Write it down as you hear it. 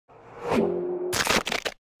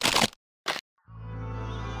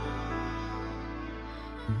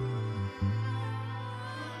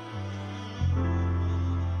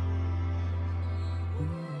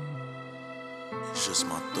It's just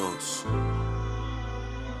my thoughts.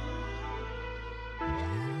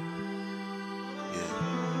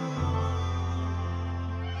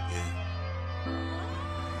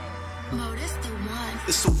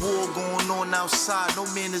 It's a war going on outside. No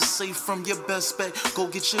man is safe from your best bet. Go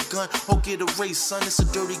get your gun or get a race, son. It's a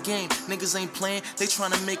dirty game. Niggas ain't playing, they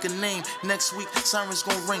trying to make a name. Next week, sirens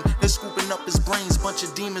gon' ring. They scooping up his brains. Bunch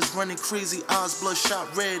of demons running crazy. Eyes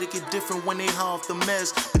bloodshot red. It get different when they high off the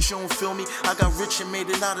meds. But you don't feel me? I got rich and made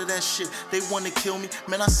it out of that shit. They wanna kill me.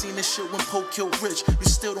 Man, I seen this shit when Poe killed Rich. You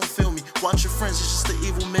still don't feel me. Watch your friends, it's just the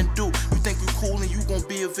evil men do. You think you cool and you gon'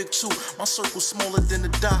 be a Vic too. My circle's smaller than the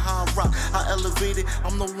die how I rock. I elevated.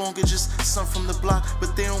 I'm no longer just son from the block,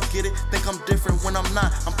 but they don't get it. Think I'm different when I'm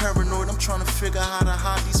not. I'm paranoid, I'm trying to figure how to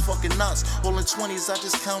hide these fucking knots. All in 20s, I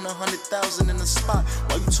just count 100,000 in the spot.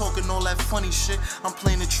 While you talking all that funny shit, I'm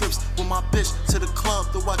planning trips with my bitch to the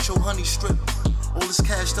club to watch your honey strip. All this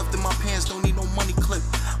cash stuffed in my pants, don't need no money clip.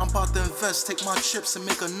 I'm about to invest, take my chips and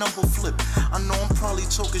make a number flip. I know I'm probably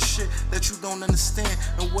talking shit that you don't understand,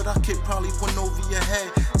 and what I kid probably went over your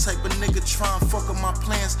head. Type of nigga try and fuck up my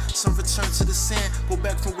plans. Some return to the sand, go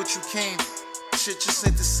back from what you came. Shit just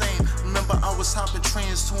ain't the same. Remember I was hopping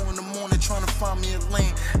trains 2 in the morning trying to find me a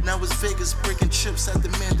lane. Now it's Vegas breaking chips at the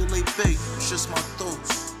Mandalay Bay. It's just my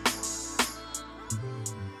thoughts.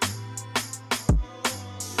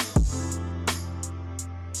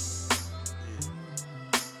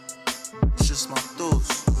 It's just my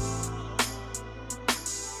thoughts.